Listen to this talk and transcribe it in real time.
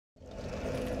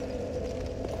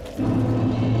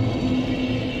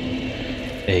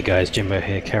Hey guys, Jimbo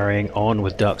here, carrying on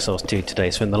with Dark Souls 2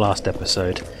 today. So in the last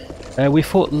episode, we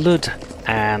fought Lud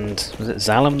and, was it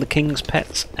Zalem, the King's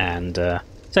Pet? And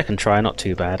second try, not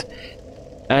too bad.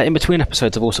 In between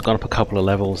episodes I've also gone up a couple of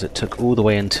levels. It took all the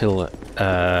way until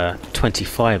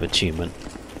 25 achievement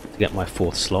to get my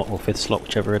 4th slot, or 5th slot,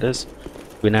 whichever it is.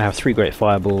 We now have 3 Great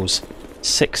Fireballs,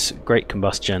 6 Great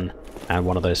Combustion, and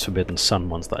one of those Forbidden Sun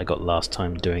ones that I got last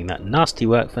time doing that nasty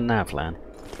work for Navlan.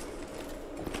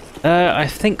 I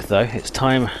think though it's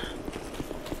time to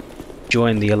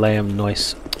join the Aleum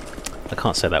Nois. I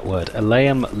can't say that word.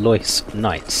 Aleum Lois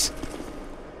Knights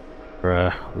for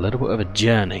a little bit of a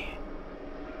journey.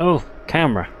 Oh,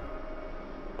 camera,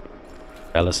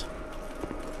 fellas.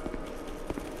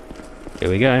 Here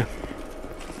we go.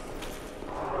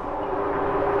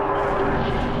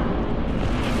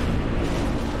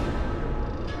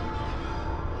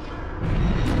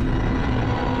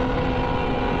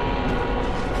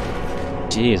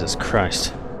 Jesus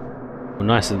Christ. Well,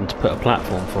 nice of them to put a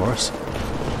platform for us.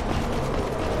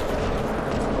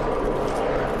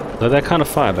 Though they're kind of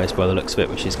fire-based by the looks of it,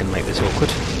 which is going to make this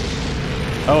awkward.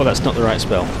 Oh, that's not the right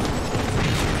spell.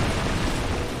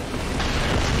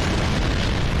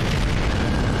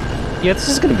 Yeah, this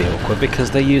is going to be awkward because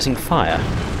they're using fire.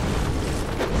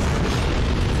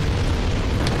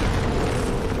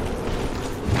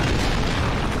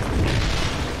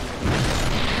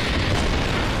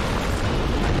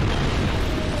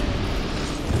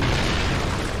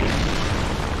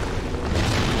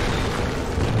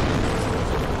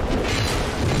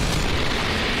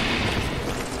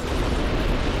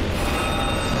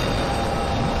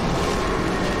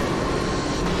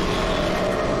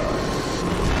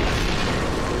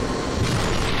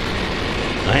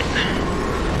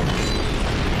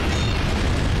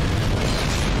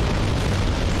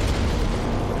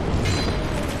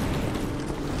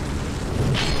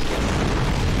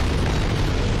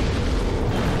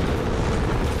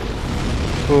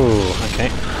 Ooh, okay.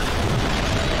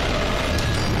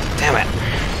 Damn it.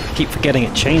 I keep forgetting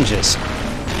it changes.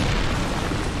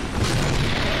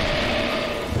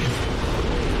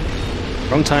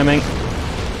 Wrong timing.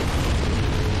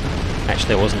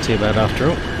 Actually, it wasn't too bad after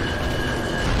all.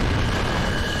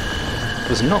 It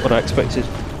was not what I expected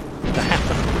to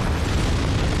happen.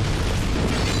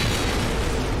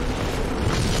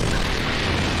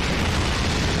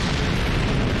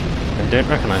 I don't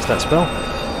recognise that spell.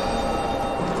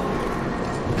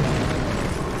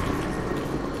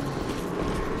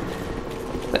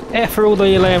 F for all the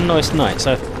Aleum Lois Knights.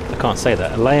 I can't say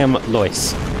that. Aleum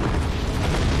Lois.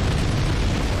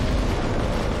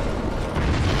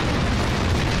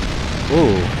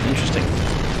 Ooh, interesting.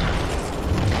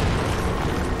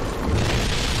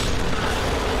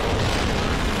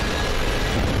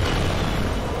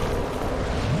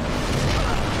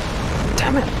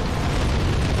 Damn it!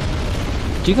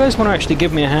 Do you guys want to actually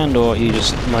give me a hand, or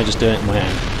am I just doing it in my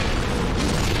hand?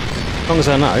 As long as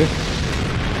I know.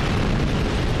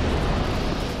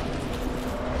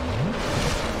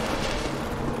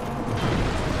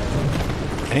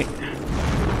 Okay.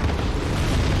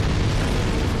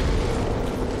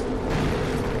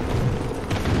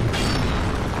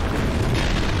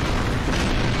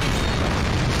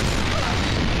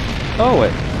 Oh,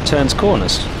 it turns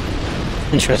corners.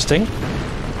 Interesting.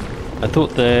 I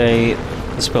thought the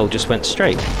spell just went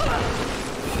straight. The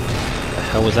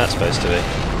hell was that supposed to be?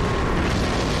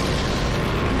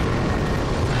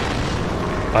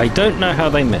 I don't know how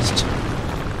they missed.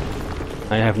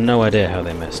 I have no idea how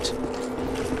they missed.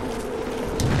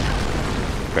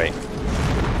 Great.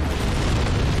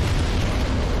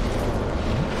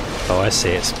 Oh, I see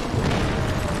it.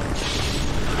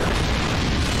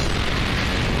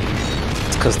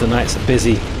 It's because the knights are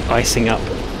busy icing up.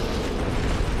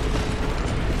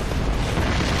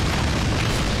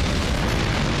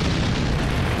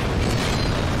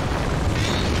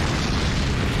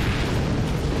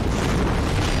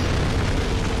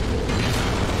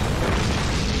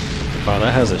 Wow,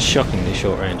 that has a shockingly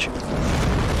short range.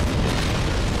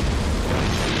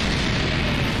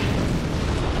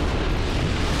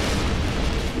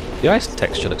 The ice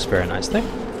texture looks very nice though.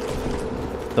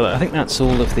 So I think that's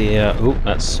all of the... oh,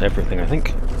 that's everything I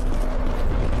think.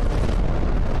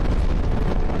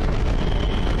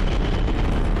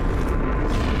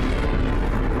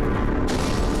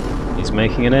 He's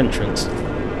making an entrance.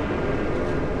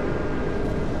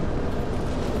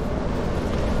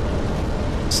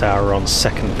 Sauron's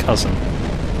second cousin.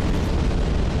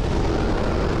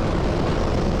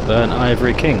 Burnt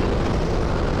Ivory King.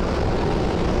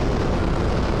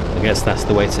 I guess that's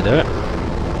the way to do it.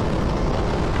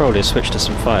 Probably switch to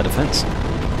some fire defense.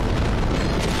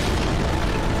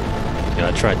 Yeah,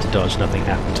 I tried to dodge, nothing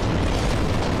happened.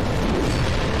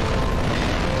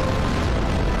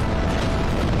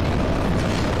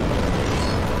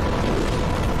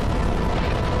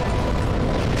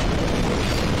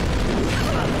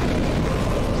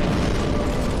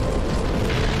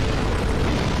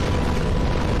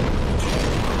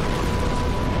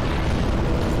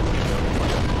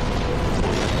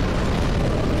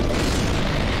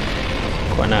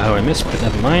 Quite know how I missed, but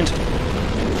never mind.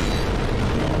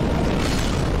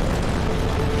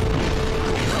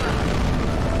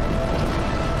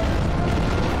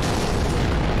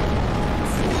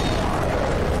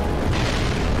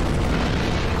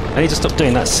 I need to stop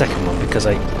doing that second one because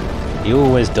he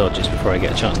always dodges before I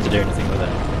get a chance to do anything with it.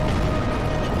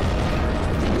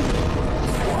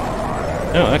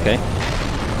 Oh, okay.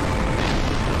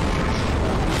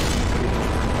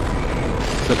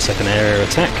 Looks like an area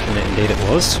attack, and indeed it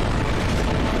was.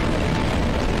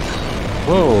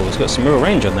 Whoa, it's got some real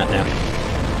range on that now.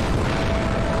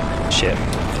 Shit.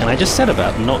 And I just said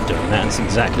about not doing that, and that's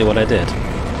exactly what I did.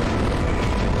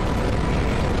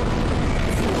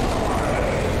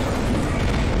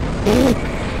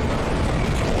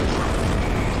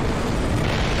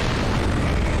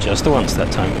 Just the once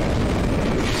that time.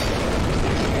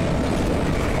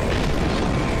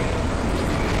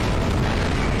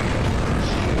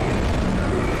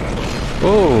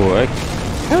 Oh,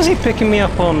 how's he picking me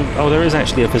up on... Oh, there is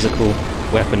actually a physical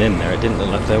weapon in there. It didn't look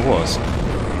like there was.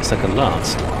 It's like a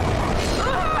lance.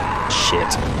 Shit.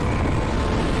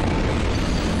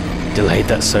 Delayed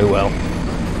that so well.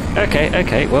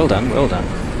 Okay, well done, well done.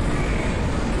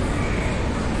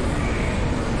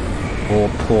 More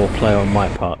poor play on my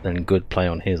part than good play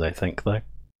on his, I think, though.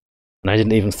 And I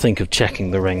didn't even think of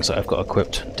checking the rings that I've got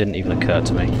equipped. Didn't even occur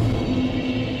to me.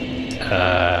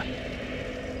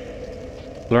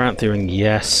 Glorantha ring,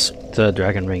 yes. Third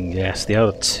dragon ring, yes. The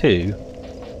other two,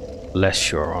 less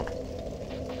sure on.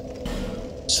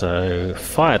 So,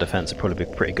 fire defense would probably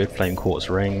be pretty good. Flame quartz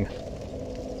ring.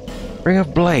 Ring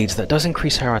of blades, that does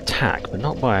increase our attack, but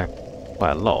not by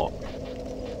a lot.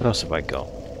 What else have I got?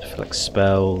 Like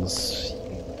spells.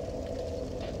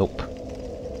 Nope.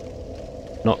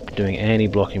 Not doing any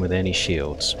blocking with any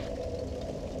shields.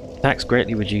 Attacks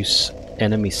greatly reduce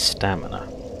enemy stamina.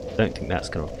 Don't think that's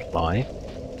going to apply.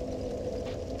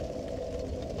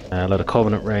 A lot of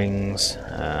covenant rings.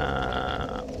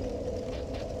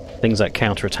 Things like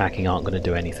counter-attacking aren't going to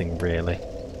do anything really.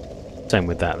 Same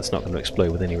with that, it's not going to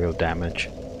explode with any real damage.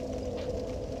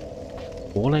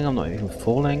 Falling? I'm not even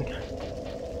falling.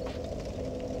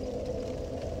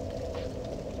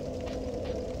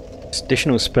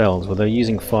 Additional spells, well they're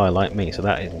using fire like me, so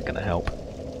that isn't going to help.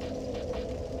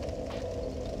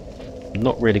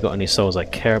 Not really got any souls I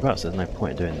care about, so there's no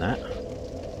point in doing that.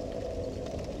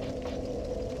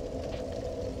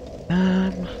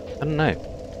 I don't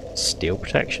know. Steel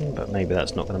protection, but maybe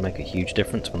that's not going to make a huge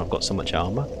difference when I've got so much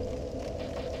armor.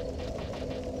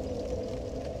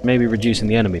 Maybe reducing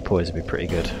the enemy poise would be pretty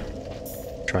good.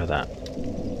 Try that.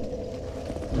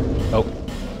 Oh.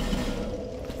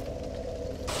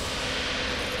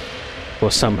 Or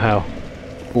somehow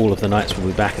all of the knights will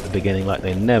be back at the beginning like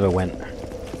they never went.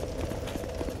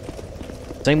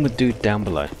 Same with dude down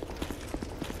below.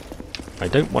 I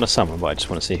don't want to summon, but I just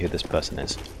want to see who this person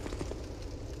is.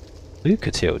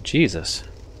 Lucatil, Jesus.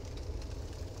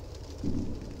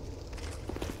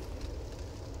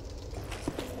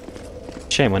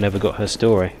 Shame I never got her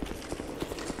story.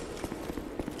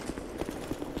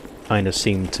 Kind of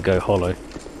seemed to go hollow,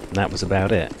 and that was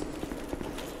about it.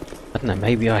 I don't know,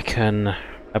 maybe I can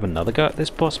have another go at this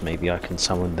boss, maybe I can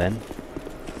summon then.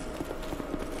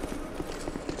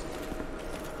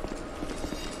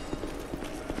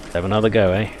 Have another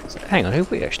go, eh? So, hang on, who have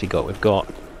we actually got? We've got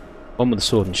one with a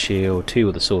sword and shield, two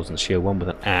with a sword and shield, one with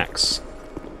an axe.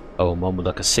 Oh, and one with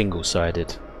like a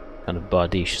single-sided kind of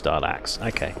Bardiche style axe.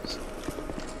 Okay.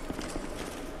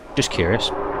 Just curious.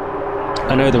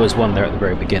 I know there was one there at the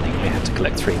very beginning, we had to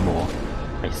collect 3 more.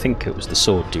 I think it was the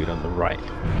sword dude on the right.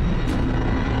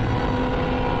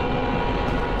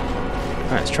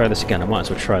 Alright, let's try this again. I might as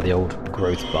well try the old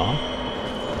growth bar.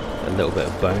 A little bit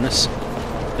of bonus.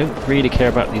 Don't really care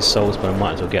about these souls, but I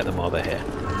might as well get them while they're here.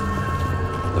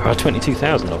 There are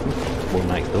 22,000 of them, more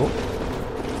than I thought.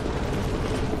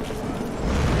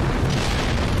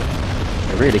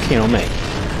 They're really keen on me.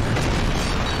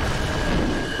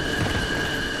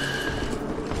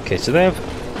 Okay, so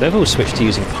they've all switched to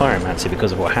using pyromancy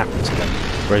because of what happened to them,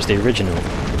 whereas the original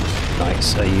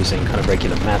knights are using kind of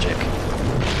regular magic.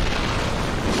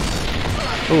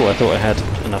 Oh, I thought I had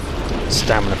enough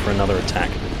stamina for another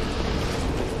attack.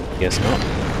 Guess not.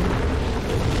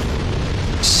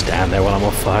 just stand there while I'm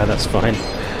on fire, that's fine.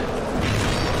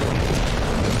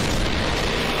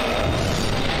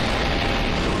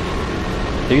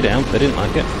 Two down, they didn't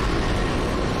like it.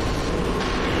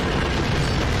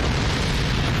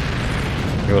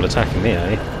 You're all attacking me,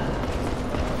 are you?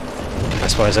 I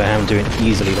suppose I am doing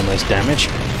easily the most damage.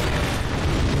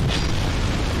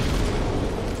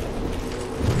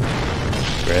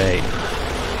 Great.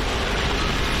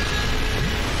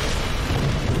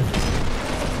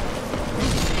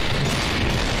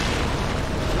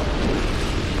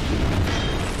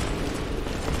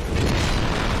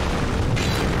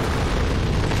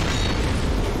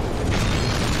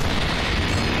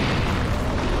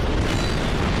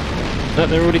 No,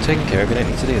 they're already taken care of, we don't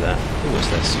need to do that. What was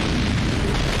this?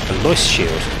 A Lois shield,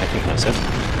 I think that's it.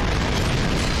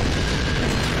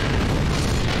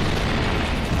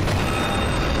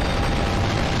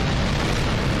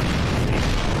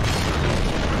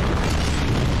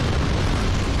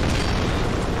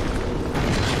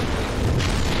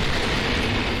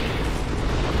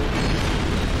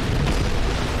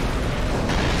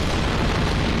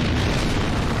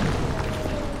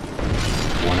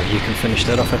 One of you can finish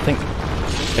that off, I think.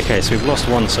 Okay, so we've lost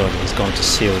one soldier, he's gone to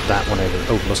seal that one over.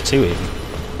 Oh, we've lost two even.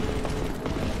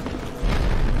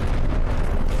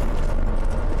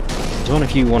 Do one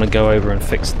of you want to go over and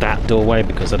fix that doorway,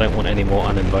 because I don't want any more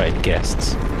uninvited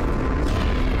guests.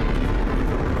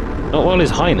 Not while His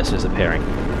Highness is appearing.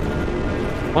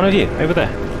 One of you, over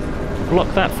there.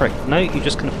 Block that frick. No, you're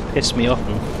just going to piss me off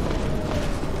and...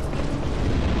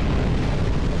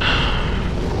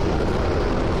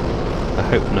 I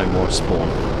hope no more spawn.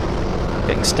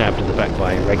 Getting stabbed in the back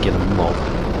by a regular mob.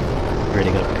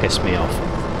 Really gonna piss me off.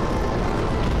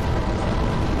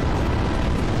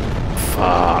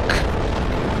 Fuck.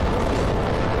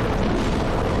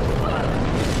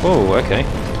 Oh, okay.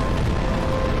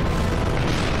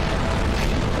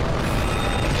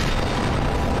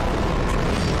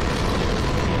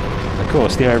 Of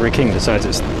course, the Ivory King decides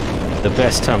it's the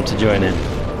best time to join in.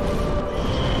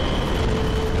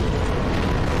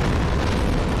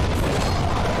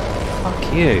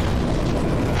 You.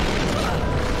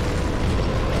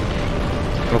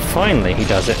 Well, finally he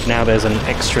does it. Now there's an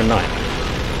extra knight.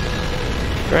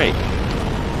 Great.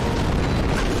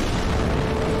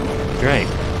 Great.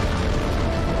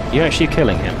 You actually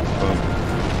killing him? Well,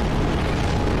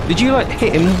 did you like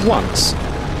hit him once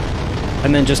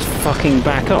and then just fucking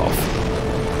back off?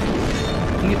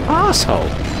 You asshole.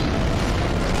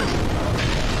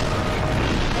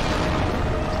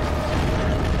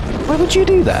 Why would you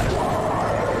do that?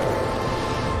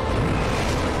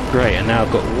 Great, and now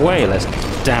I've got way less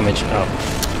damage. Oh,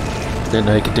 didn't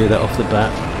know you could do that off the bat.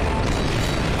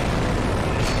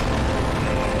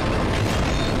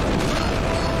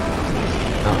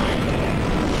 Oh.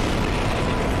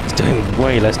 It's doing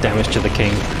way less damage to the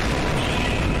king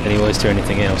than he was to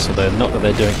anything else, although not that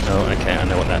they're doing... Oh, okay, I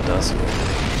know what that does.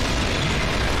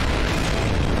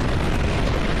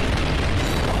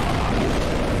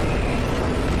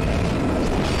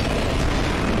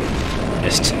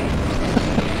 Missed.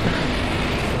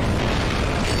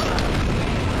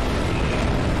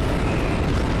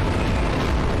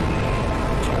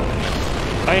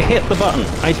 I hit the button.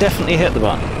 I definitely hit the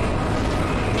button.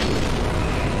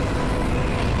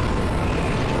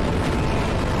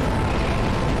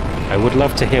 I would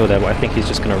love to heal there, but I think he's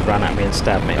just going to run at me and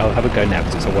stab me. I'll have a go now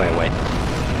because it's a way away.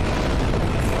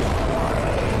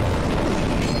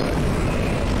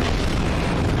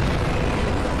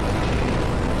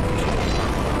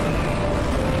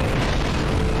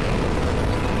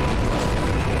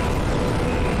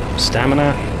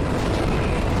 Stamina.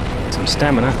 Some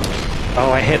stamina. Oh,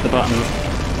 I hit the button.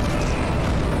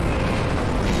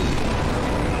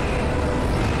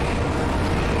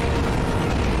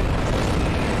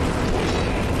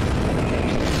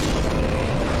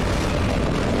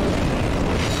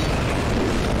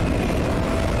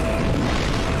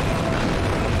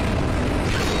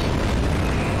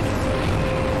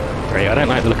 Great, I don't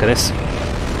like the look of this.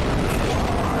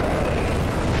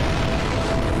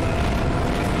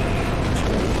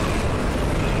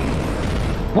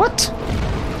 What?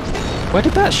 Where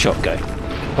did that shot go?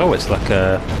 Oh, it's like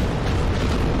a...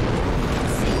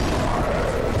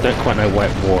 Don't quite know why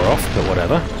it wore off, but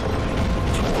whatever.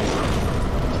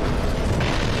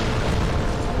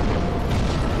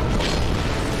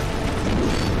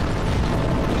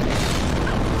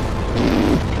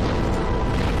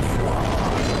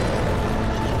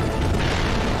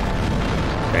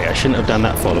 Okay, I shouldn't have done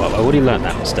that follow-up. I already learned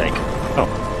that mistake. Oh.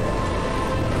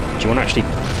 Do you want to actually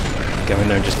go in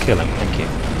there and just kill him? Thank you.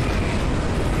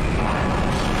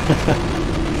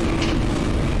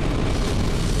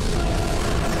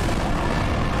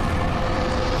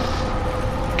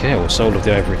 Okay, well, Soul of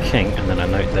the Ivory King, and then I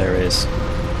note there is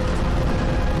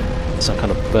some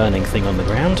kind of burning thing on the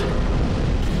ground.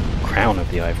 Crown of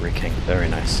the Ivory King, very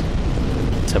nice.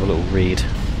 Let's have a little read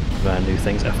of our new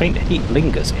things. A faint heat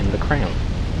lingers in the crown.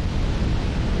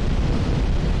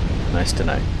 Nice to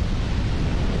know.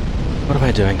 What am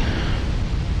I doing?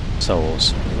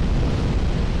 Souls.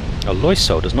 A Lois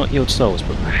soul does not yield souls,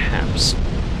 but perhaps.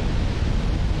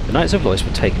 The Knights of Lois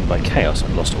were taken by chaos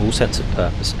and lost all sense of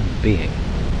purpose and being.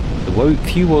 The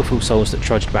few woeful souls that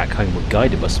trudged back home were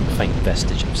guided by some faint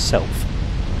vestige of self.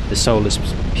 The soul is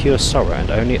pure sorrow, and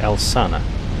only Alsana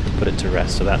can put it to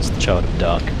rest, so that's the Child of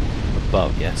Dark.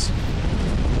 Above, yes.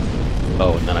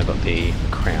 Oh, and then I got the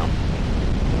crown.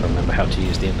 I remember how to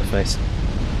use the interface.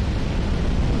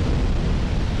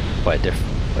 Quite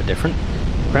different.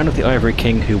 Crown of the Ivory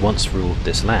King who once ruled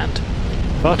this land.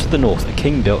 Far to the north, a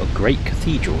king built a great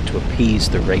cathedral to appease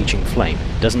the raging flame.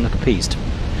 It doesn't look appeased.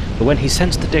 But when he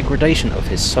sensed the degradation of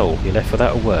his soul, he left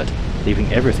without a word,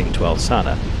 leaving everything to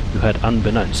Alsana, who had,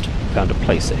 unbeknownst, found a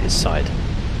place at his side.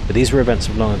 But these were events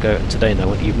of long ago, and today no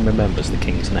one even remembers the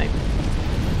king's name.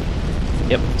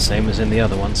 Yep, same as in the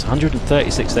other ones.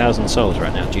 136,000 souls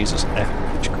right now, Jesus F.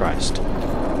 Christ.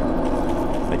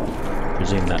 I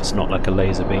presume that's not like a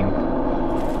laser beam,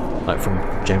 like from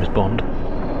James Bond.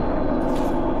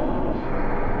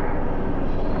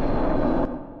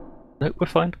 Nope, we're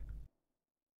fine.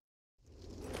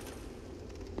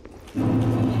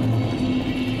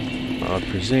 I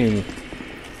presume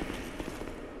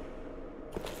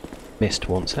Mist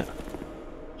wants it.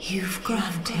 You've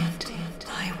granted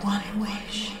my one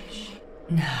wish.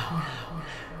 Now,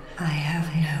 I have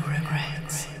no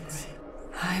regrets.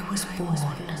 I was born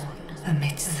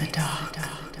amidst the dark.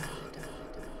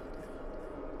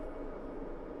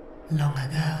 Long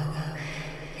ago,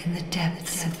 in the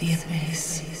depths of the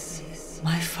abyss,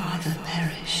 my father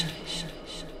perished.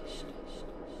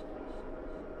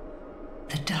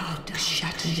 The dark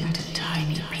shattered into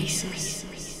tiny pieces,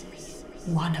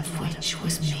 one of which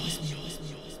was me.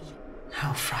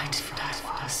 How frightened I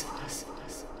was.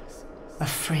 A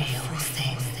frail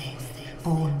thing,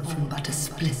 born from but a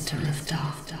splinter of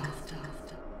dark.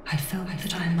 I felt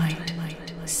that I might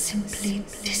simply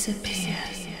disappear.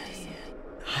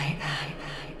 I am,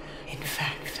 in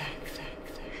fact,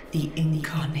 the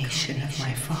incarnation of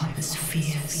my father's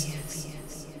fears.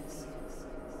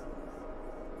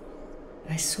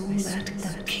 I saw that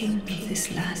the king of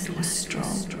this land was strong.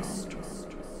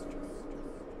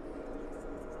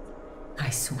 I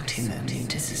sought him only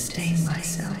to sustain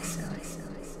myself,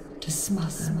 to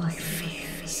smother my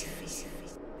fears.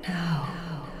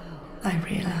 Now, I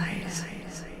realize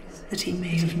that he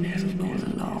may have known all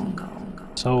along.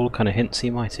 Soul kind of hints he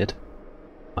mighted.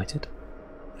 Mighted?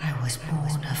 I was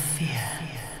born of fear,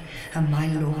 and my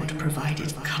lord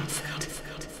provided comfort.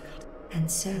 And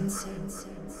so,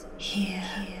 here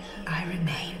I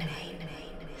remain,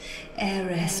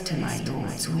 heiress to my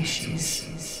lord's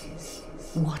wishes,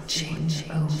 watching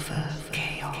over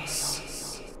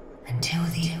chaos until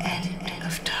the end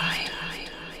of time.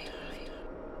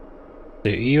 So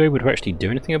are you able to actually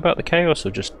do anything about the chaos,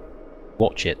 or just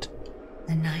watch it?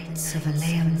 The Knights of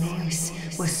Lois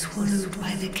were swallowed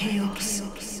by the chaos,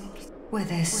 where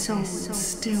their souls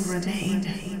still remain.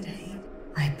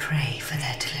 I pray for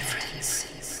their deliverance.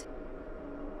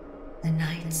 The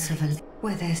Knights of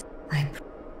where there's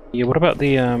Yeah, what about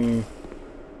the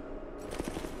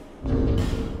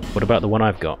what about the one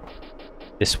I've got?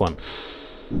 This one.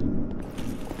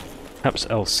 Perhaps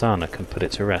Alsana can put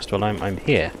it to rest while I'm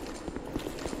here.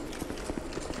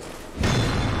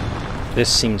 This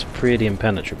seems pretty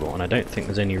impenetrable, and I don't think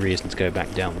there's any reason to go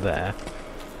back down there.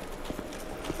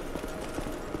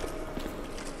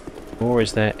 Or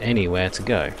is there anywhere to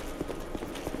go?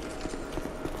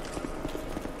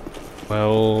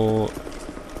 Well,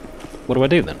 what do I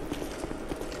do then?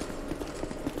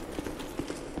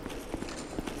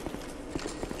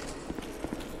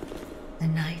 the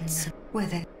Knights where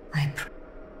they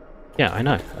Yeah, I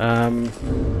know.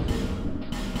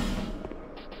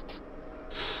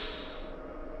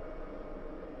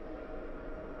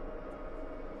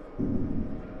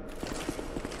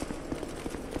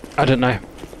 I don't know.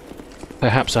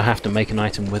 Perhaps I have to make an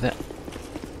item with it.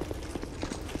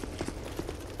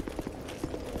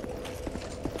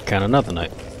 Okay, on another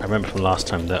note, I remember from last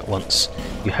time that once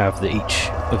you have each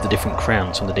of the different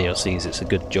crowns from the DLCs, it's a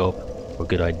good job or a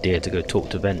good idea to go talk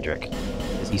to Vendrick,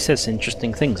 because he says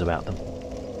interesting things about them.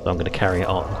 So I'm going to carry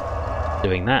on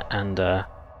doing that, and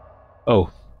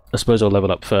oh, I suppose I'll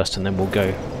level up first and then we'll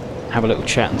go have a little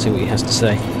chat and see what he has to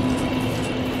say.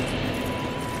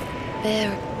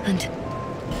 There and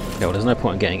Yeah, well, there's no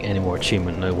point in getting any more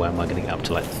achievement. No way am I going to get up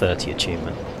to like 30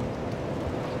 achievement.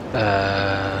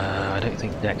 I don't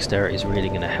think dexterity is really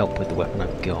going to help with the weapon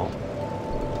I've got.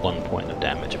 1 point of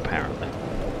damage apparently.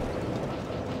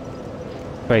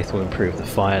 Faith will improve the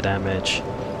fire damage.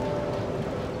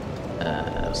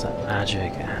 What's that?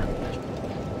 Magic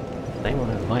and name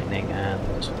on lightning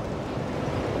and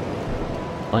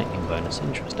lightning bonus.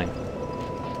 Interesting.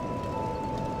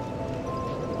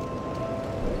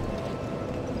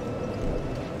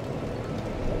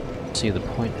 See the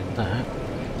point in that.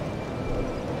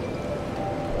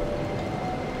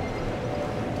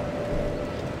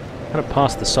 Kind of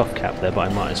passed the soft cap there, but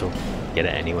I might as well get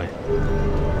it anyway.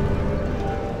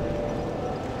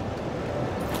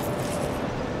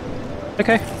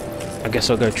 Okay, I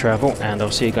guess I'll go travel, and I'll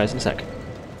see you guys in a sec.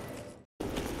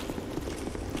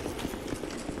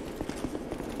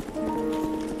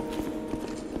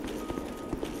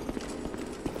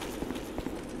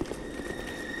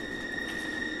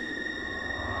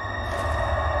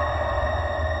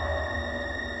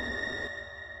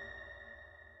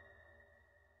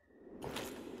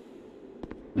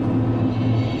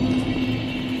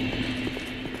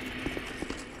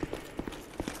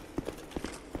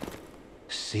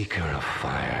 Seeker of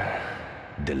fire,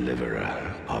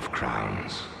 deliverer of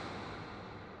crowns.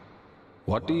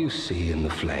 What do you see in the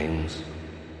flames?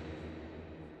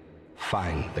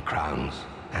 Find the crowns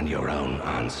and your own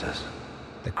answers.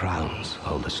 The crowns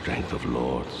hold the strength of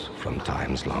lords from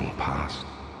times long past.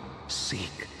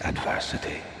 Seek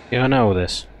adversity. Yeah, I know all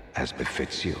this. As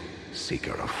befits you,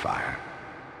 seeker of fire,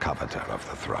 coveter of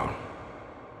the throne.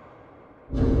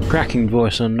 Cracking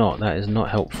voice or not, that is not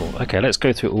helpful. Okay, let's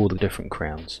go through all the different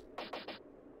crowns.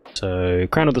 So,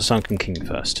 Crown of the Sunken King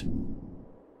first.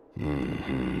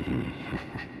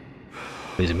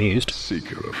 He's amused.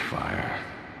 Seeker of fire,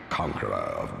 conqueror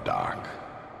of dark.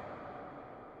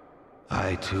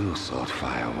 I too sought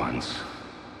fire once.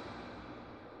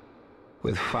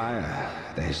 With fire,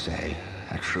 they say,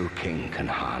 a true king can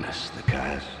harness the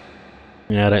curse.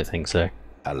 Yeah, I don't think so.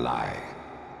 A lie.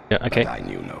 Yeah, okay. But I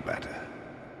knew no better.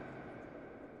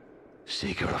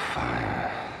 Seeker of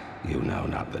fire, you know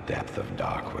not the depth of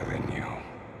dark within you.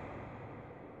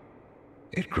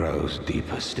 It grows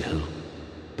deeper still,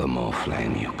 the more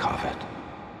flame you covet.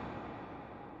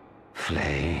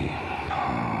 Flame,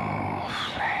 oh,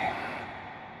 flame.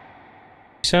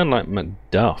 You sound like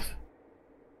Macduff.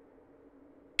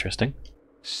 Interesting.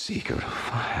 Seeker of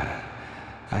fire,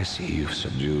 I see you've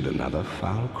subdued another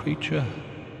foul creature.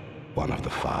 One of the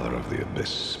father of the abyss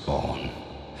spawn.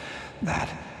 That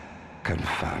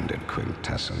confounded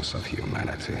quintessence of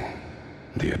humanity.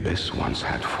 The abyss once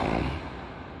had form,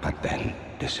 but then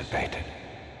dissipated.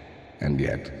 And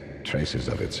yet, traces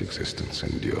of its existence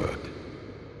endured.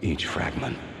 Each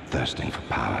fragment, thirsting for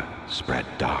power, spread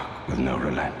dark with no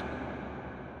relent.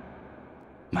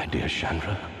 My dear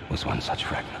Nashandra was one such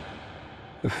fragment.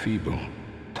 A feeble,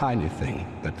 tiny thing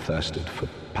that thirsted for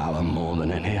power more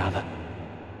than any other.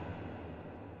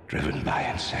 Driven by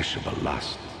insatiable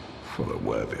lust for a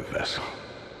worthy vessel.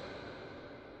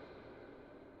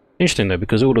 Interesting though,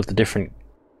 because all of the different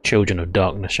children of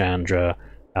Dark Nashandra,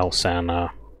 Alsana,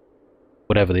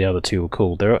 whatever the other two were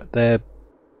called, they're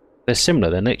similar,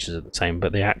 their natures are the same,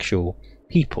 but the actual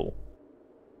people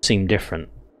seem different.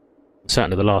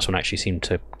 Certainly the last one actually seemed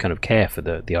to kind of care for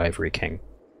the Ivory King.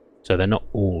 So they're not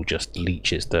all just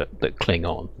leeches that cling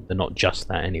on. They're not just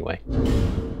that anyway.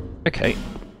 Okay.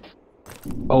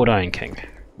 Old Iron King.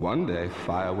 One day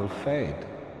fire will fade,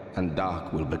 and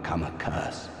dark will become a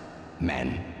curse.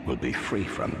 Men will be free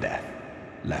from death,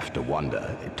 left to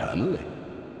wander eternally.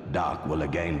 Dark will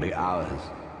again be ours,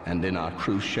 and in our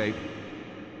true shape,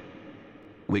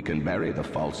 we can bury the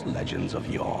false legends of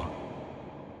yore.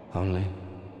 Only,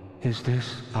 is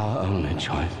this our only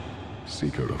choice?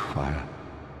 Seeker of fire,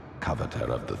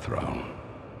 coveter of the throne.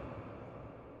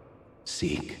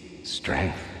 Seek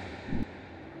strength.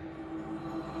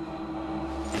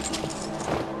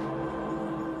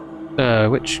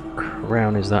 Which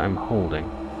crown is that I'm holding?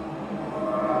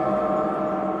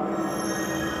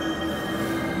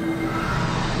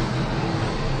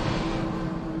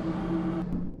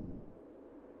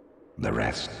 The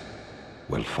rest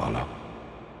will follow.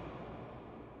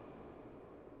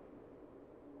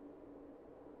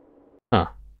 Huh.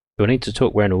 Do I need to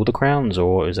talk wearing all the crowns,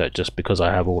 or is that just because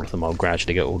I have all of them I'll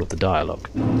gradually get all of the dialogue?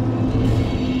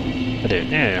 I do,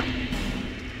 yeah.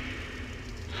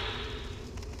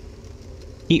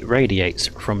 Heat radiates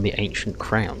from the ancient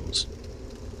crowns.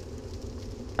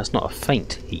 That's not a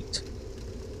faint heat.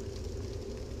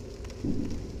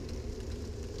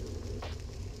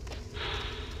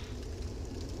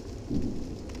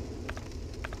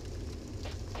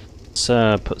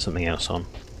 let's put something else on.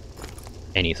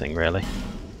 Anything, really.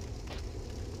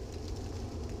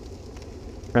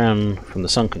 Crown from the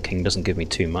Sunken King doesn't give me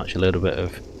too much. A little bit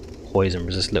of poison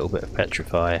resist, a little bit of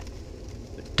petrify.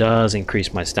 It does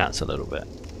increase my stats a little bit.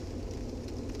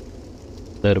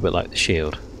 A little bit like the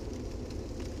shield.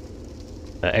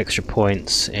 Extra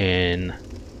points in...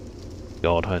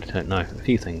 God, I don't know. A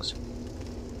few things.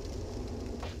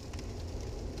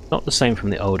 Not the same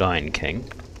from the old Iron King.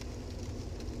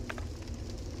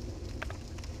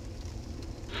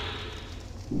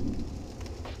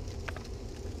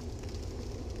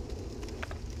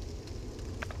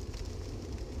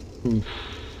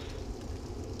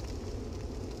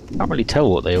 Can't really tell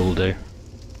what they all do.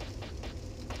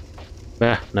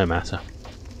 No matter.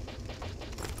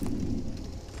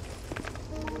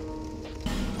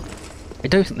 I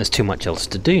don't think there's too much else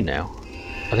to do now.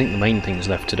 I think the main things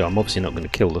left to do, I'm obviously not going to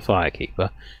kill the Firekeeper,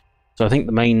 so I think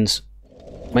the main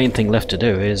thing left to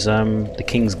do is the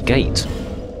King's Gate.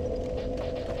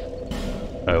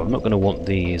 Oh, I'm not going to want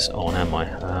these on, am I?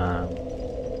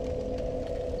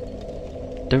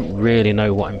 Don't really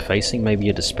know what I'm facing. Maybe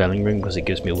a Dispelling Ring, because it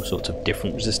gives me all sorts of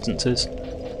different resistances.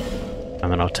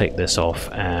 And then I'll take this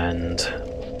off, and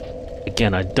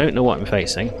again, I don't know what I'm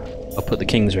facing. I'll put the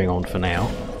King's Ring on for now.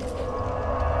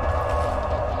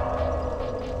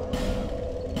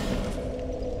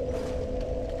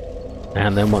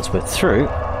 And then once we're through,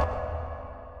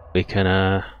 we can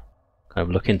kind of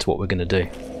look into what we're going to do.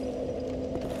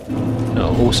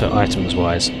 Oh, also,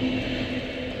 items-wise, I'm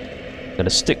going to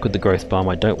stick with the growth balm.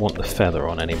 I don't want the feather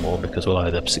on anymore because we'll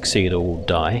either succeed or we'll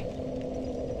die.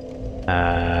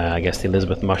 I guess the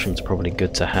Elizabeth mushroom's probably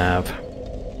good to have.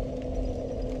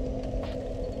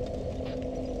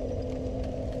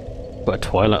 Put a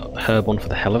Twilight herb on for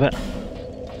the hell of it.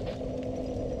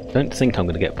 Don't think I'm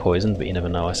going to get poisoned, but you never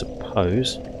know, I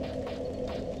suppose.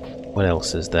 What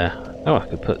else is there? Oh, I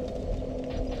could put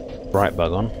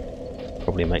Brightbug on.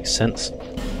 Probably makes sense.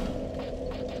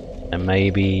 And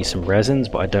maybe some resins,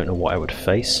 but I don't know what I would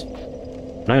face. I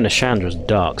know Nashandra's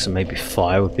dark, so maybe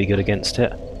fire would be good against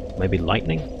it. Maybe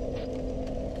lightning?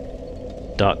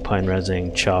 Dark pine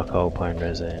resin, charcoal pine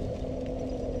resin.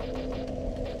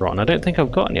 Right, and I don't think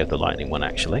I've got any of the lightning one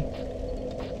actually.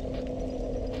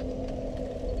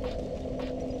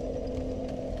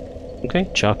 Okay,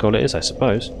 charcoal it is, I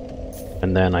suppose.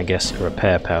 And then I guess a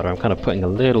repair powder. I'm kind of putting a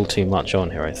little too much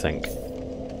on here, I think.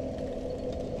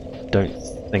 Don't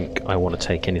think I want to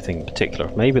take anything in particular.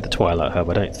 Maybe the Twilight Herb.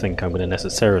 I don't think I'm going to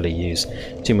necessarily use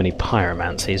too many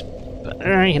pyromancies. But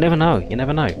you never know, you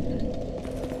never know.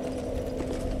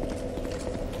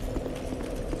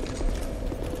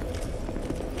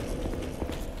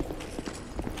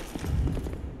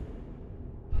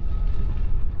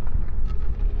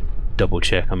 Double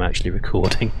check I'm actually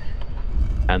recording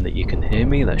and that you can hear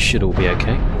me. That should all be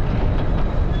okay.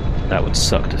 That would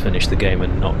suck to finish the game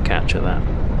and not capture that.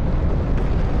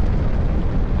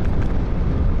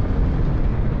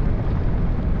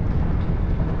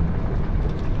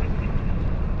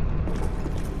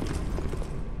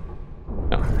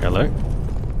 Oh, hello.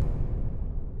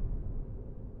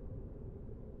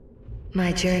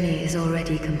 My journey is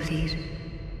already complete.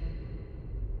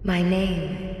 My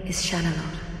name is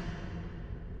Shanalot.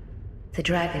 The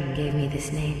dragon gave me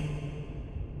this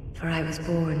name, for I was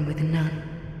born with none.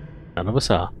 None of us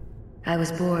are. I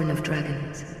was born of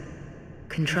dragons,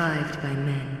 contrived by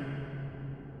men.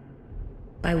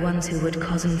 By ones who would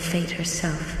cozen fate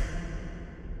herself.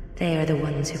 They are the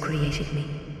ones who created me.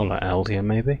 Or like Aldia,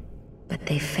 maybe? But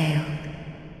they failed.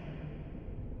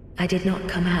 I did not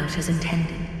come out as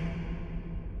intended.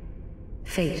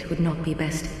 Fate would not be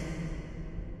bested,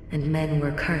 and men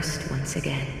were cursed once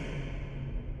again.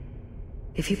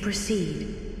 If you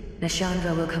proceed,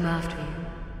 Nashandra will come after you,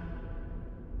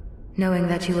 knowing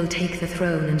that you will take the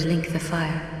throne and link the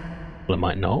fire. Well, it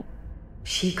might not.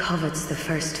 She covets the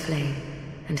first flame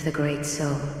and the great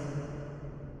soul.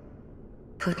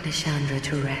 Put Nashandra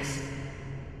to rest.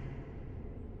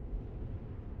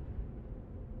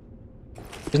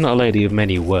 She's not a lady of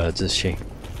many words, is she?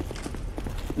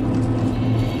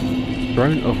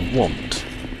 Throne of Want.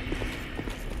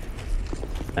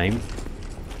 Name.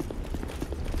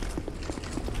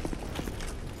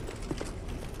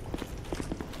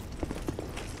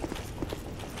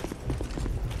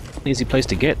 Easy place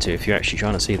to get to if you're actually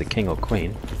trying to see the king or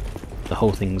queen. The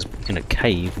whole thing's in a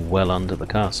cave well under the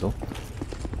castle.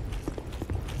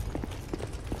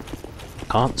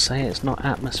 Can't say it's not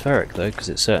atmospheric though, because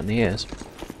it certainly is.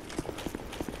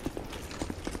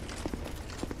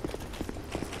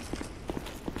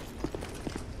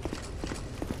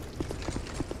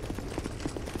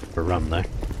 A run though.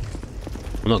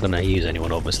 I'm not going to use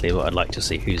anyone, obviously, but I'd like to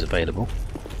see who's available.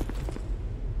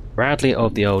 Bradley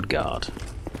of the Old Guard.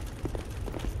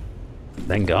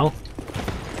 Bengal.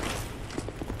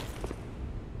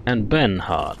 And Ben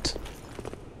Hart.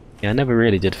 Yeah, I never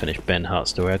really did finish Ben Hart's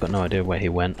story. I got no idea where he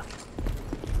went.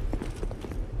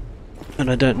 And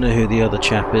I don't know who the other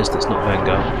chap is that's not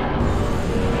Bengal.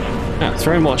 Ah,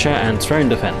 Throne Watcher and Throne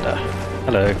Defender.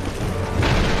 Hello.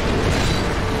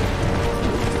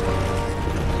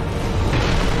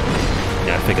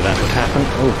 Yeah, I figured that would happen.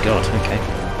 Oh god, okay.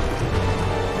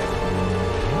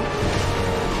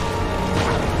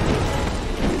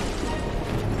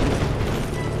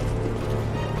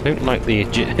 Don't like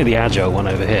the agile one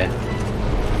over here.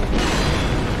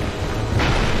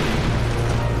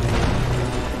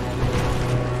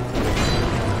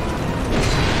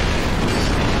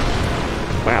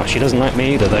 Wow, she doesn't like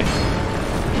me either, though.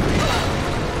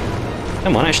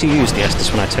 Come on, actually use the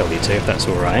Estus when I tell you to, if that's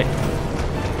alright.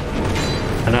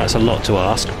 I know it's a lot to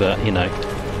ask, but, you know,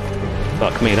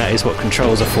 fuck me, that is what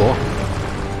controls are for.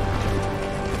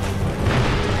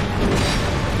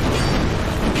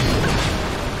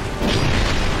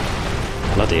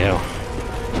 Bloody hell.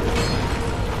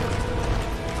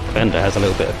 Bender has a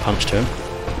little bit of punch to him.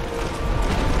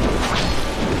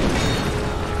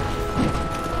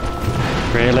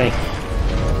 Really?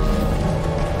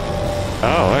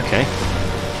 Oh, okay.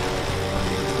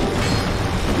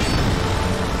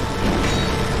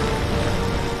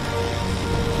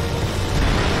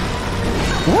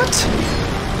 What?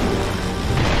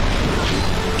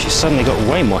 She's suddenly got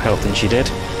way more health than she did.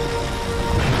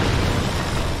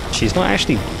 She's not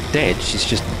actually dead, she's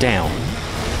just down.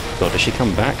 God, does she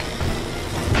come back?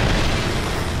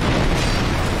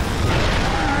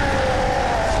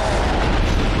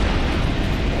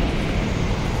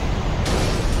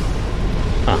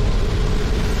 Huh.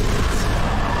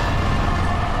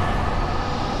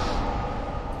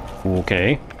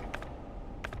 Okay.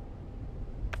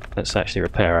 Let's actually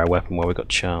repair our weapon while we've got a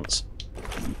chance.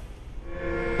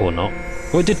 Or not.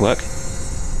 Oh, it did work.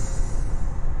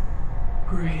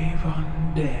 Brave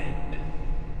undead.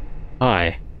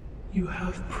 Hi. You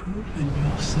have proven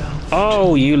yourself.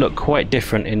 Oh, you look quite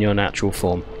different in your natural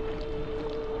form.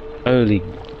 Holy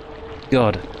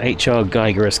God, HR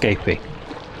Geiger escapee.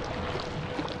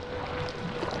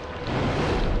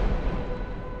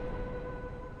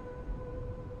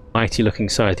 Mighty looking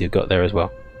scythe you've got there as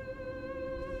well.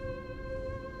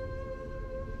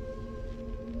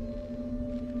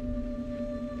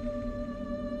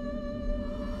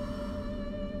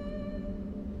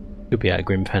 Could be out of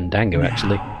Grim Fandango,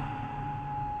 actually.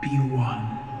 Be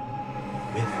one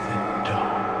with the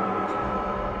dark.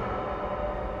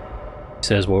 He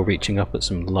says while reaching up at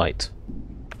some light.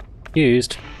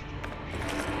 Used.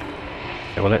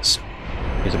 Okay, well, let's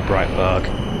use a bright bark.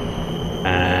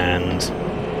 And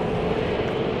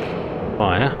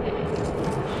fire.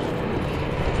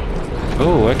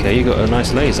 Oh, okay, you got a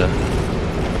nice laser.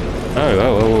 Oh,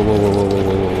 whoa, whoa, whoa, whoa, whoa, whoa, whoa,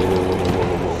 whoa, whoa,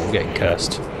 whoa, whoa, I'm getting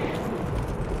cursed.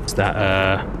 Is that,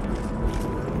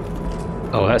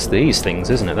 oh, that's these things,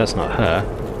 isn't it? That's not her.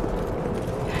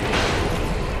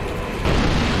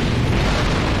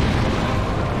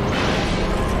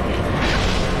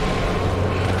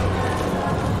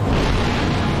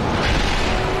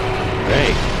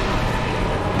 Great.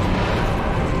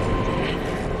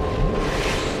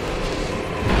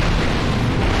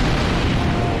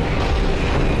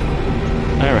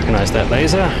 I recognize that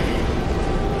laser.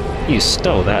 You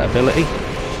stole that ability.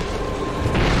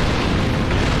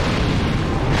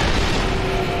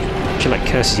 She like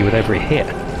curses you with every hit.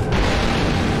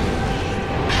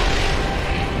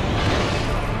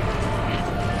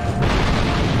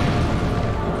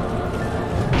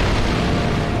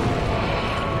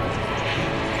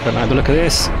 Don't like the look of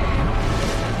this.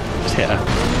 Just hit her.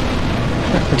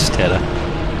 Just hit her.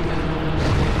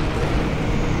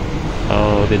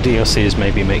 Oh, the DLCs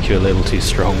maybe make you a little too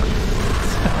strong.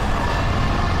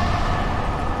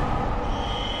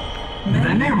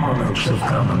 Many monarchs have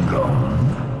come and gone.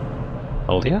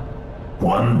 Aldia?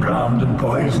 One drowned in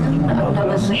poison,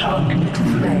 another succumbed to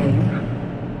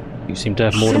flame. You seem to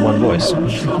have more than one voice.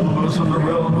 Slumbers in the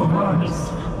realm of ice.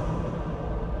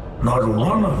 Not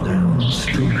one of them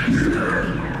stood here.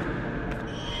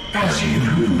 As you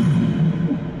do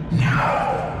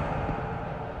now.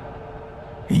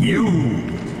 You,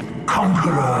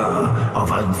 conqueror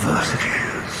of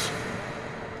adversities.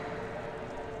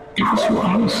 Give us your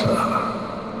answer.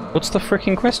 What's the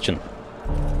frickin' question?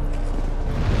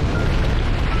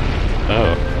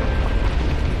 Oh.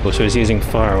 Well, so he's using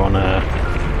fire on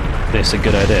this a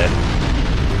good idea.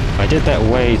 I did that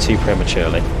way too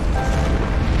prematurely.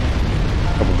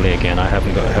 Probably again, I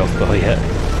haven't got a health bar yet.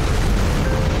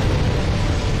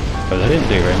 But that didn't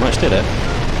do very much, did it?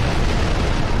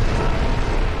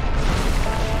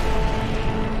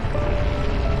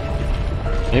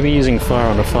 Maybe using fire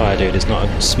on a fire dude is not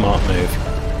a smart move.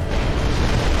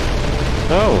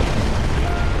 Oh!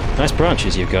 Nice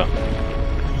branches you've got.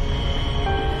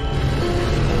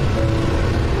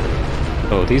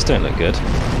 Oh, these don't look good.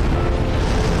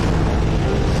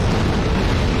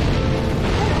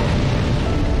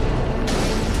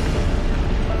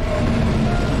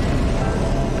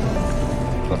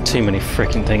 Got too many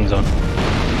frickin' things on.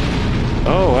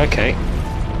 Oh, okay.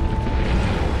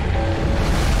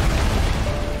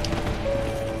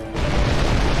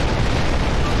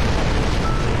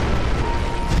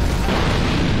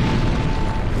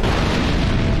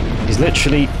 He's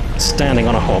literally standing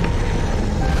on a hob.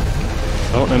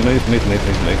 Oh no, move.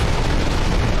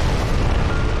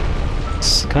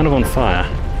 It's kind of on fire.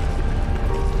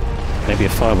 Maybe a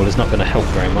fireball is not going to help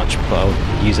very much, but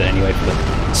I'll use it anyway for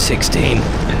the 16.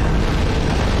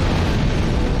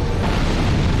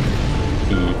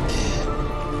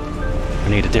 I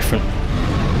need a different...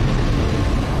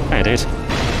 Hey dude.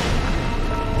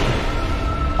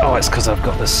 Oh, it's because I've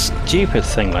got this stupid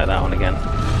thing like that one again.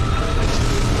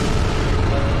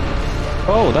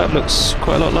 Oh, that looks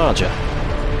quite a lot larger.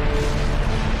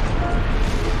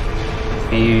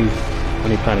 What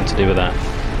are you planning to do with that?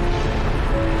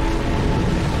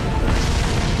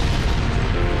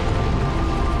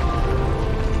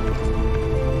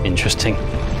 Interesting.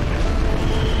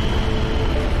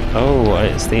 Oh,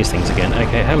 it's these things again.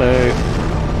 Okay, hello.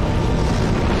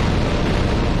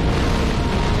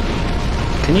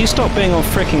 Can you stop being on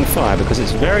fricking fire? Because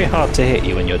it's very hard to hit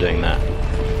you when you're doing that.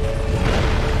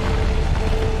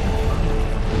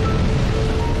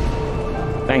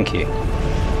 Thank you.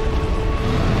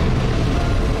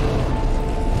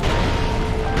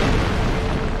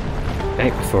 Okay,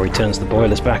 before he turns the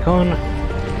boilers back on.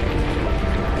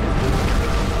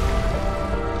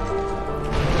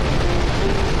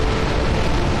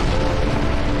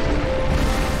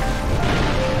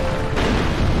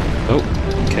 Oh,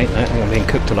 okay, no, I'm being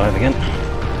cooked alive again.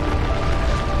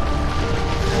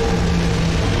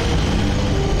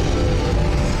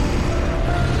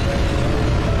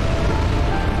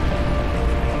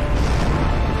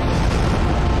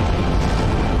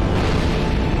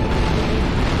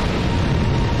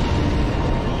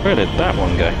 Where did that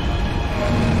one go?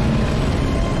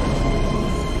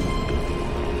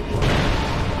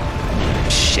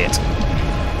 Shit.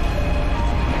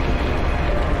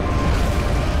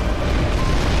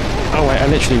 Oh wait, I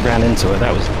literally ran into it.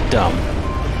 That was dumb.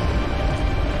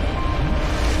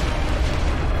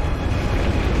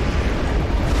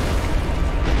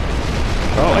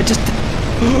 Oh, I just...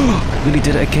 I really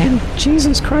did it again?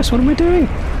 Jesus Christ, what am I doing?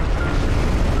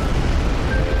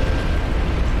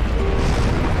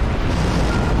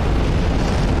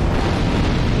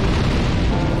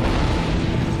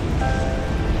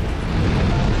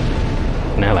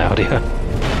 Now, Aldia.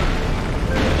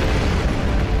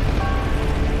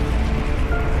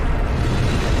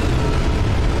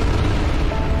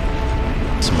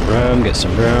 Some rum, get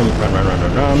some rum,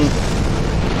 run.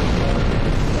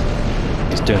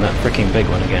 He's doing that freaking big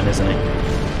one again, isn't he?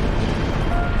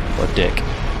 What a dick.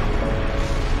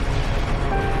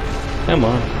 Come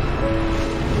on.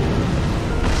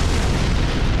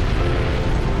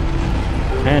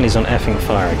 And he's on effing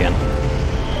fire again.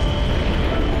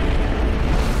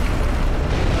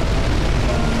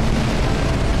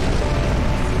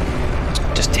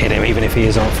 Just hit him even if he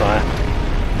is on fire.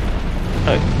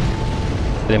 Oh.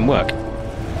 It didn't work.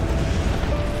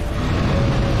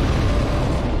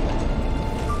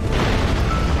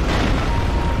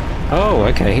 Oh,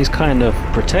 okay, he's kind of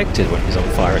protected when he's on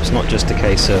fire. It's not just a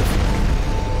case of...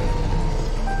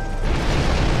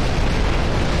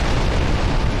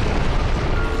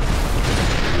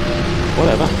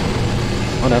 Whatever.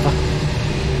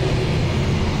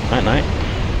 Night.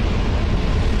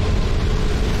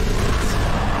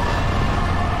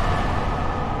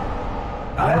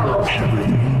 I lost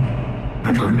everything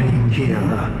and remain here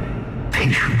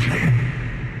patiently.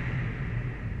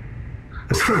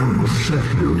 The throne will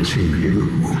certainly receive you.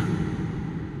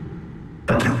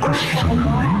 But the question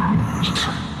remains.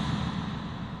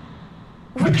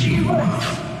 What do you want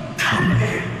from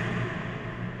me?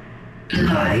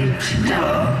 Light,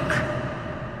 dark,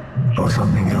 or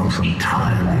something else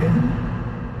entirely?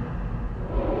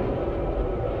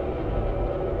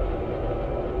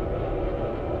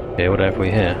 Okay, what have we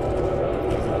here?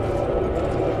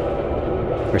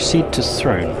 Proceed to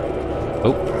throne.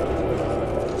 Oh.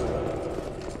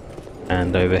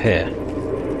 And over here.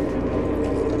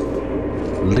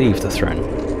 leave the throne.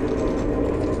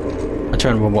 I'm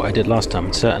trying to remember what I did last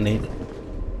time. Certainly.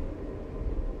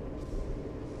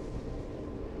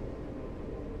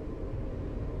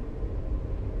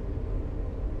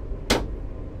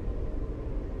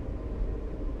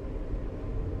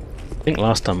 I think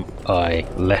last time I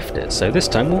left it, so this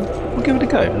time we'll give it a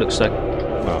go. It looks like,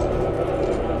 well,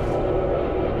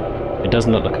 it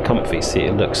doesn't look like a comfy seat,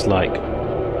 it looks like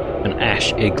an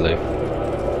ash igloo.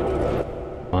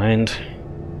 Mind,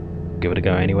 give it a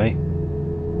go anyway.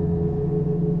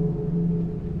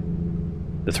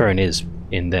 The throne is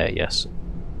in there, yes.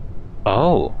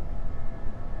 Oh!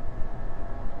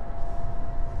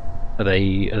 Are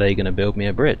they going to build me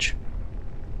a bridge?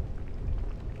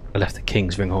 I left the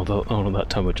King's Ring all of that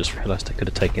time. I just realised I could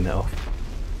have taken it off.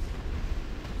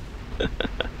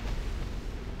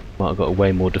 Might have got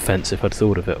way more defensive if I'd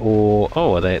thought of it. Or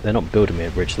oh, they're not building me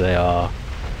a bridge. They are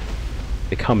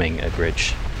becoming a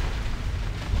bridge.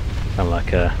 Kind of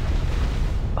like a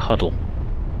huddle.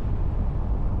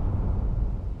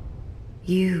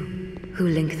 You who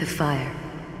link the fire.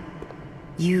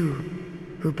 You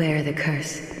who bear the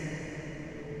curse.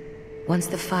 Once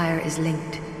the fire is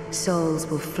linked, souls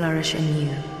will flourish anew,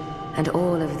 and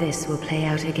all of this will play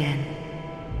out again.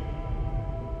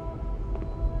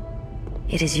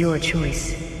 It is your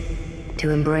choice to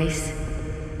embrace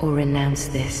or renounce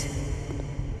this.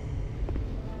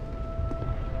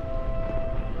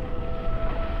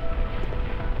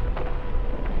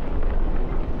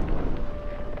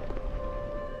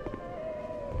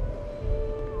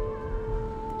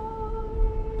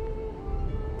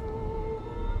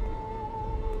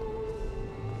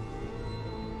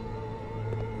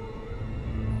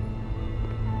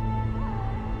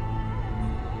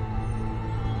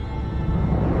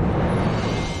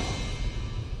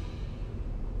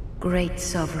 Great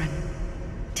Sovereign,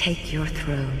 take your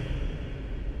throne.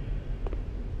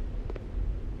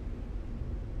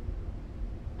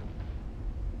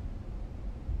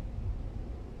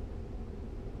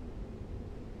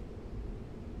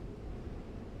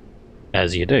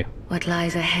 As you do. What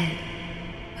lies ahead,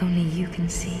 only you can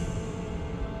see.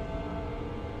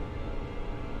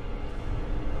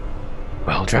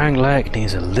 Well, Drang Lake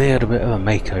needs a little bit of a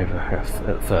makeover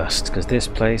at first, because this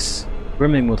place,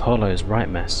 brimming with hollows, right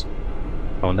mess.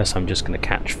 Oh, unless I'm just going to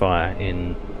catch fire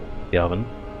in the oven.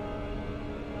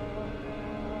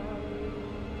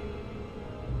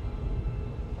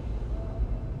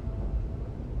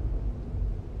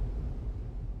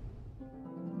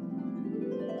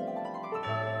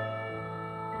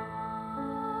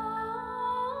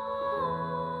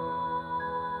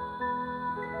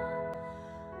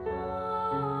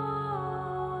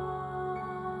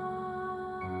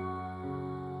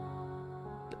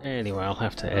 Anyway, I'll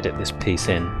have to edit this piece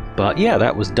in. But yeah,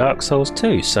 that was Dark Souls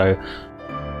 2, so...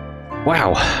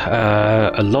 Wow,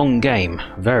 a long game,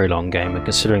 very long game, and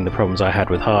considering the problems I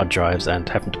had with hard drives and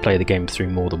having to play the game through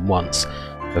more than once,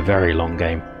 a very long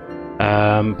game.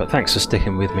 But thanks for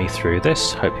sticking with me through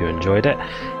this, hope you enjoyed it.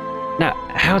 Now,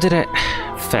 how did it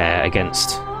fare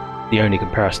against the only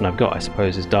comparison I've got, I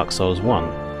suppose, is Dark Souls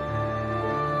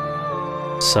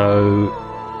 1? So,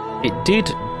 it did...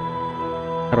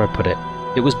 how do I put it?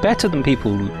 It was better than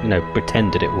people, you know,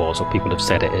 pretended it was, or people have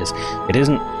said it is. It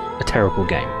isn't a terrible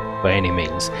game, by any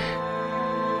means.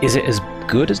 Is it as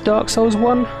good as Dark Souls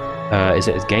 1? Is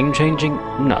it as game-changing?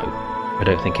 No. I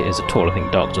don't think it is at all. I think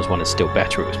Dark Souls 1 is still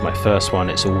better. It was my first one.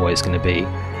 It's always going to be...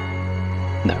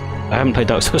 No. I haven't played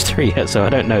Dark Souls 3 yet, so I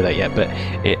don't know that yet, but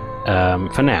it,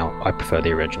 for now, I prefer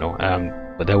the original.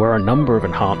 But there were a number of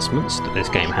enhancements that this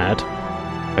game had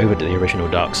over to the original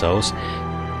Dark Souls.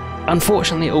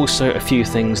 Unfortunately, also a few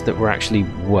things that were actually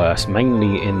worse,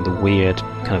 mainly in the weird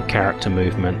kind of character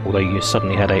movement. Although you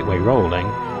suddenly had 8-way rolling,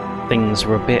 things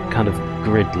were a bit kind of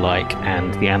grid-like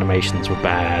and the animations were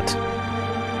bad.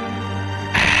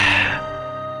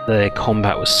 The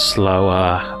combat was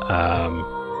slower.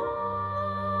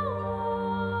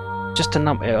 Just a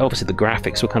number. Obviously, the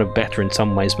graphics were kind of better in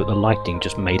some ways, but the lighting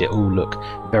just made it all look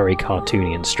very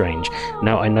cartoony and strange.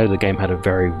 Now, I know the game had a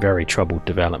very, very troubled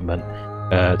development.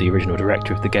 The original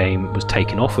director of the game was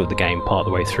taken off of the game part of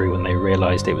the way through when they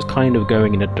realised it was kind of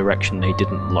going in a direction they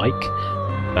didn't like,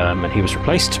 and he was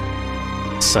replaced.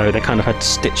 So they kind of had to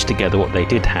stitch together what they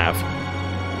did have,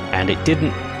 and it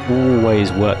didn't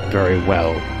always work very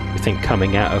well. I think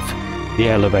coming out of the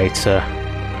elevator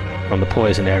from the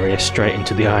poison area straight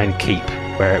into the Iron Keep,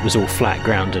 where it was all flat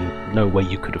ground and no way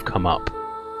you could have come up,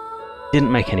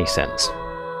 didn't make any sense.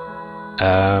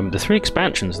 The 3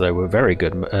 expansions, though, were very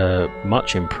good,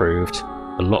 much improved,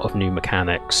 a lot of new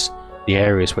mechanics, the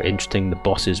areas were interesting, the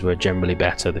bosses were generally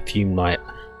better, the Fume Light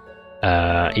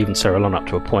even Cerulean up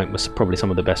to a point was probably some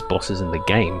of the best bosses in the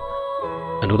game.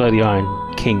 And although the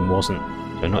Iron King wasn't,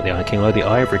 so not the Iron King, although the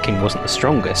Ivory King wasn't the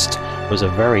strongest, it was a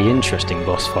very interesting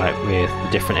boss fight with the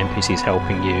different NPCs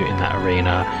helping you in that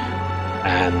arena,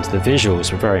 and the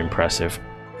visuals were very impressive.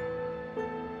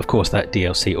 Of course, that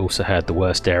DLC also had the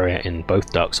worst area in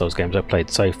both Dark Souls games I've played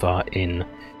so far in,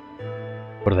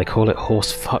 what do they call it,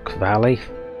 Horsefuck Valley?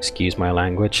 Excuse my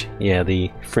language. Yeah, the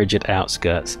frigid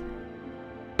outskirts.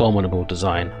 Abominable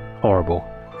design. Horrible.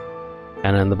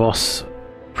 And then the boss,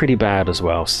 pretty bad as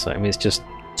well. So, I mean, it's just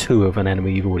 2 of an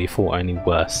enemy you've already fought, only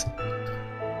worse.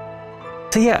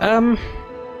 So yeah,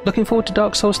 looking forward to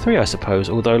Dark Souls 3, I suppose.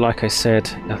 Although, like I said,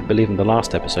 I believe in the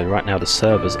last episode, right now the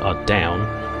servers are down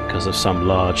because of some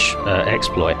large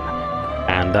exploit.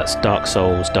 And that's Dark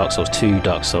Souls, Dark Souls 2,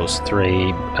 Dark Souls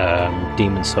 3,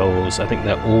 Demon Souls. I think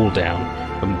they're all down.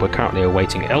 And we're currently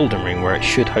awaiting Elden Ring, where it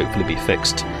should hopefully be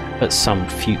fixed at some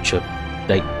future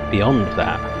date beyond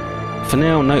that. For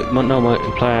now, no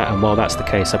multiplayer, and while that's the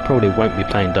case, I probably won't be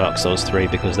playing Dark Souls 3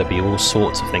 because there'll be all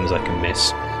sorts of things I can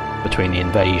miss between the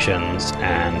invasions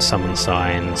and summon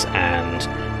signs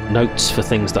and notes for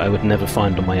things that I would never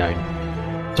find on my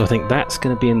own. So I think that's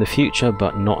going to be in the future,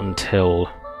 but not until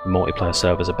multiplayer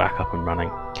servers are back up and running.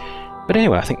 But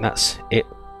anyway, I think that's it.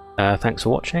 Thanks for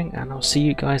watching, and I'll see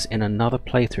you guys in another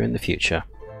playthrough in the future.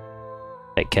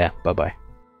 Take care. Bye bye.